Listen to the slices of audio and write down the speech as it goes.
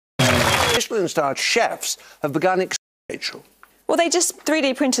Michelin-starred chefs have begun Rachel. Well, they just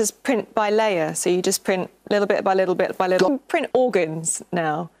 3D printers print by layer, so you just print little bit by little bit by little. Print organs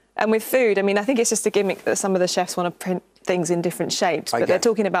now, and with food, I mean, I think it's just a gimmick that some of the chefs want to print things in different shapes, but they're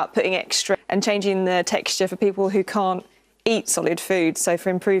talking about putting extra and changing the texture for people who can't eat solid food. So for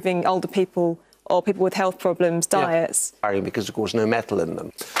improving older people or people with health problems, diets. Because of course no metal in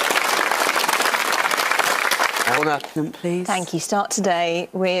them. Anna, please. Thank you. Start today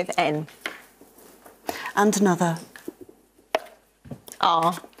with N. And another.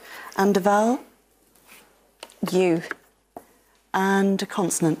 R. And a vowel. U. And a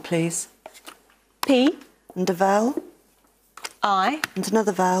consonant, please. P. And a vowel. I. And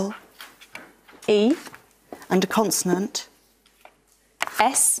another vowel. E. And a consonant.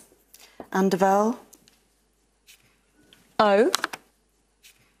 S. And a vowel. O.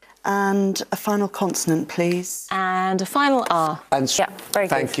 And a final consonant, please. And a final R. And yeah, very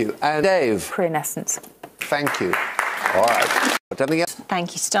good. Thank you. And Dave. Pre-nescence. Thank you. All right. Anything else?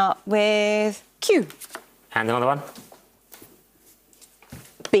 Thank you. Start with Q. And another one.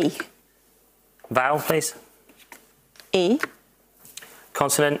 B. Vowel, please. E.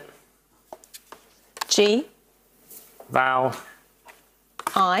 Consonant. G. Vowel.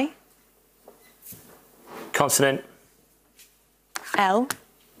 I. Consonant. L.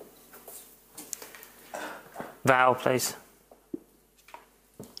 Vowel, please.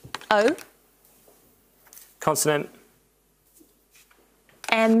 O. Consonant.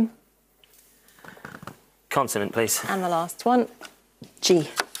 M. Consonant, please. And the last one, G.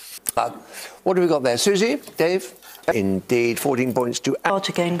 What have we got there? Susie? Dave? Indeed, 14 points to... Large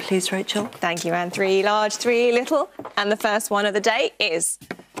again, please, Rachel. Thank you, Anne. 3 large, 3 little. And the first one of the day is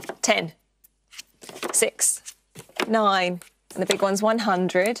 10, 6, 9. And the big one's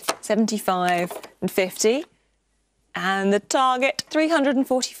 100, 75 and 50. And the target,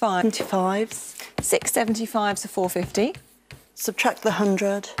 345. 25s. 6 75s are 450. Subtract the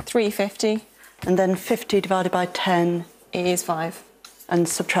 100. 350 And then 50 divided by 10. is 5. And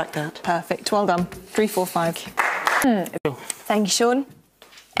subtract that. Perfect. Well done. 345. Thank you, Sean.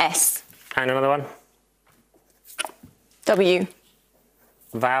 S. And another one. W.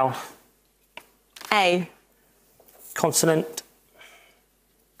 Vowel. A. Consonant.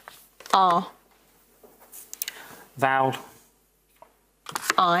 R. Vowel.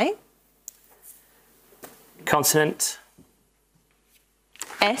 I. Consonant.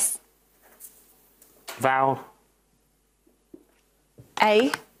 S. Vowel.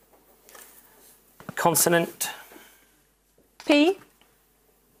 A. Consonant. P.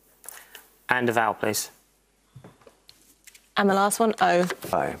 And a vowel, please. And the last one, O.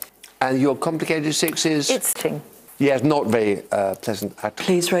 And your complicated 6 is... It's... Yes, not very pleasant at all.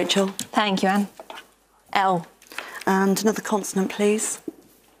 Please, Rachel. Thank you, Anne. L. And another consonant, please.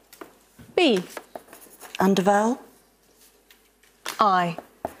 B. And a vowel. I.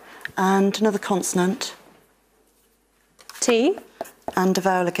 And another consonant. T. And a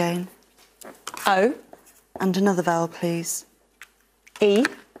vowel again. O. And another vowel, please. E.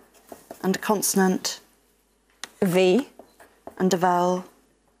 And a consonant. V. And a vowel.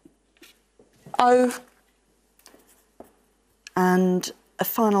 O. And a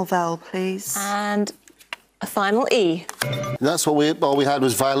final vowel, please. And a final E. That's what all we had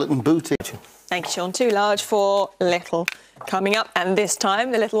was Violet and Booty. Thank you, Sean. 2 large, 4 little. Coming up, and this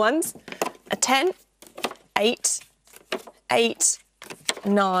time, the little ones, a 10, 8, 8,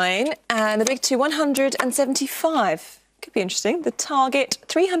 9, and the big 2, 175. Could be interesting. The target,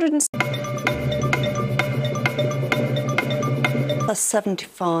 300 Plus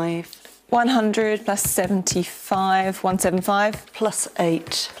 75. 100 plus 75, 175. Plus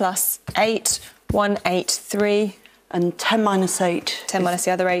 8. Plus 8, 183. And 10 minus 8. 10 minus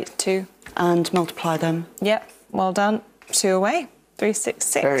the other 8, 2. And multiply them. Yep, well done. 2 away,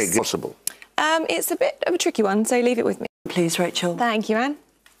 366. Very good. Possible. It's a bit of a tricky one, so leave it with me. Please, Rachel. Thank you, Anne.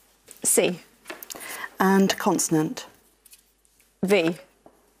 C. And consonant. V.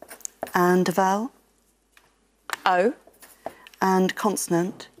 And a vowel. O. And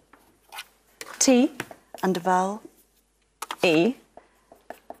consonant. T. And a vowel. E.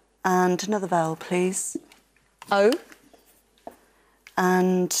 And another vowel, please. O.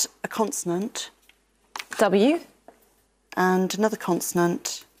 And a consonant. W. And another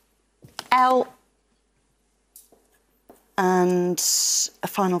consonant. L. And a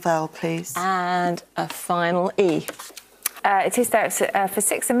final vowel, please. And a final E. It is there. It's, for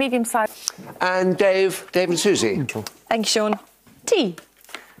 6, a medium size. And Dave and Susie. Thank you, Sean. T.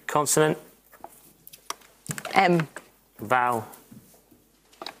 Consonant. M. Vowel.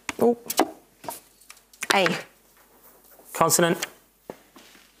 Oh. A. Consonant.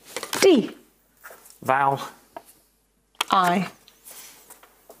 D. Vowel. I.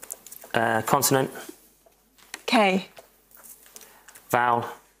 Consonant. K. Vowel.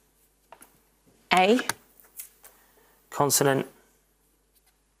 A. Consonant.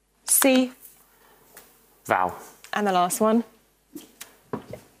 C. Vowel. And the last one.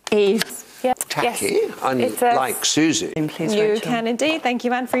 E. Yeah. Tacky, Yes. unlike Susie. Please, You Rachel. can indeed. Thank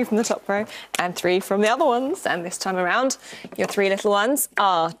you, Anne. 3 from the top row and 3 from the other ones. And this time around, your 3 little ones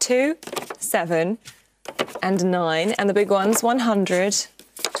are 2, 7 and 9. And the big ones, 100,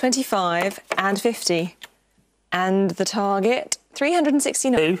 25 and 50. And the target,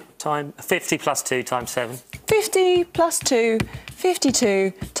 369. 50 plus 2 times 7. 50 plus 2,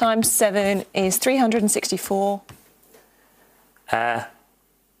 52 times 7 is 364.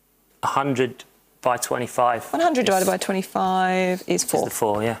 100 by 25. 100 divided by 25 is 4. The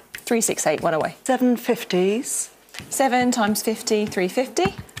 4, yeah. 368, one away. 7 50s 7 times 50,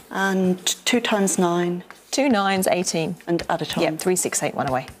 350. and 2 times 9 2 9s, 18. and add it on. Yep, 368, one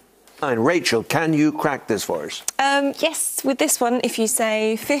away. And Rachel, can you crack this for us? Yes, with this one, if you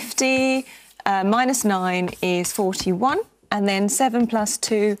say 50 minus 9 is 41, and then 7 plus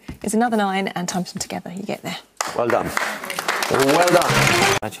 2 is another 9, and times them together, you get there. Well done. Well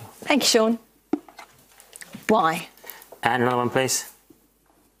done. Rachel. Thank you, Sean. Y. And another one, please.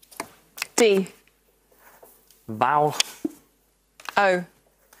 D. Vowel. O.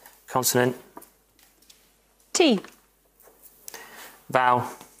 Consonant. T. Vowel.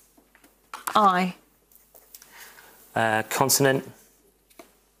 I. Consonant.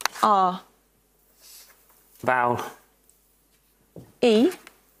 R. Vowel. E.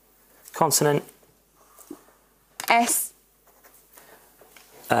 Consonant. S.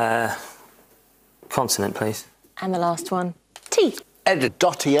 Consonant, please. And the last one, T. Edit.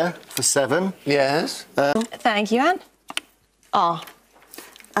 Dottier for 7. Yes. Thank you, Anne. R.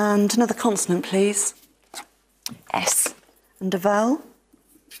 And another consonant, please. S. And a vowel.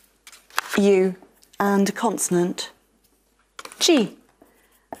 U. And a consonant. G.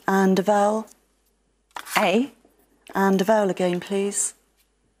 And a vowel. A. And a vowel again, please.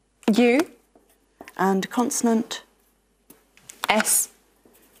 U. And a consonant. S.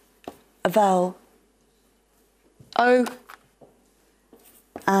 A vowel. O.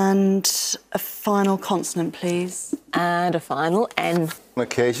 And a final consonant, please. And a final N.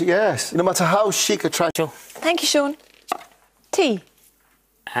 Okay, yes. No matter how chic a track. Rachel. Thank you, Sean. T.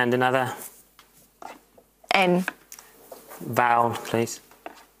 And another N. vowel, please.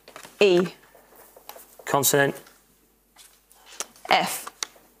 E. Consonant. F.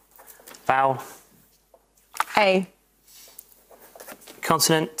 Vowel. A.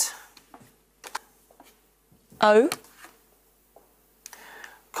 Consonant. O.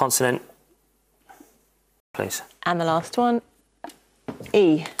 Consonant. Please. And the last one,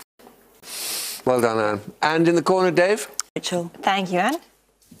 E. Well done, Anne. And in the corner, Dave? Rachel. Thank you, Anne.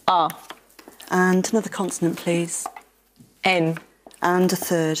 R. And another consonant, please. N. And a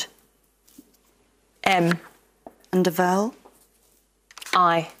third. M. And a vowel.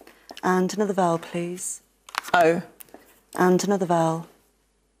 I. And another vowel, please. O. And another vowel.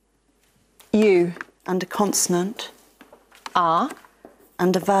 U. And a consonant. R.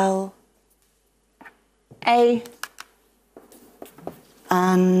 And a vowel. A.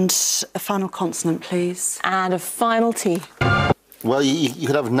 And a final consonant, please. And a final T. Well, you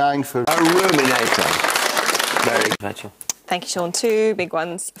could have 9 for... A ruminator. Very good. Rachel. Thank you, Sean. 2 big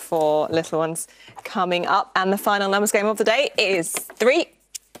ones for little ones coming up. And the final numbers game of the day is 3,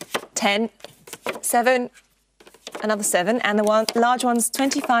 10, 7, another 7, and the large ones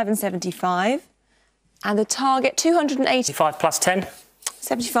 25 and 75. And the target 280. 25 plus 10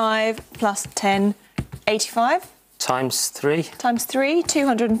 75 plus 10, 85. times 3. Times 3,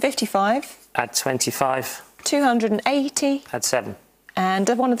 255. Add 25. 280. Add 7. And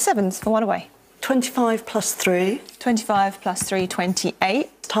one of the 7s for one away. 25 plus 3 25 plus 3,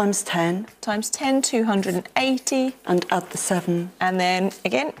 28. times 10 Times 10, 280. and add the 7. And then,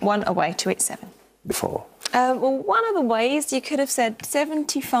 again, one away, 287. Before. Well, one of the ways you could have said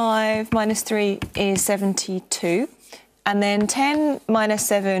 75 minus 3 is 72. And then 10 minus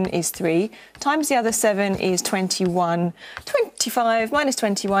 7 is 3. Times the other 7 is 21. 25 minus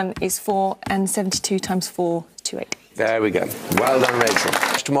 21 is 4. And 72 times 4 is 280. There we go. Well done, Rachel.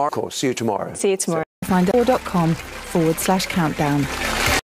 Tomorrow, of course. See you tomorrow. See you tomorrow. Find out.com/countdown.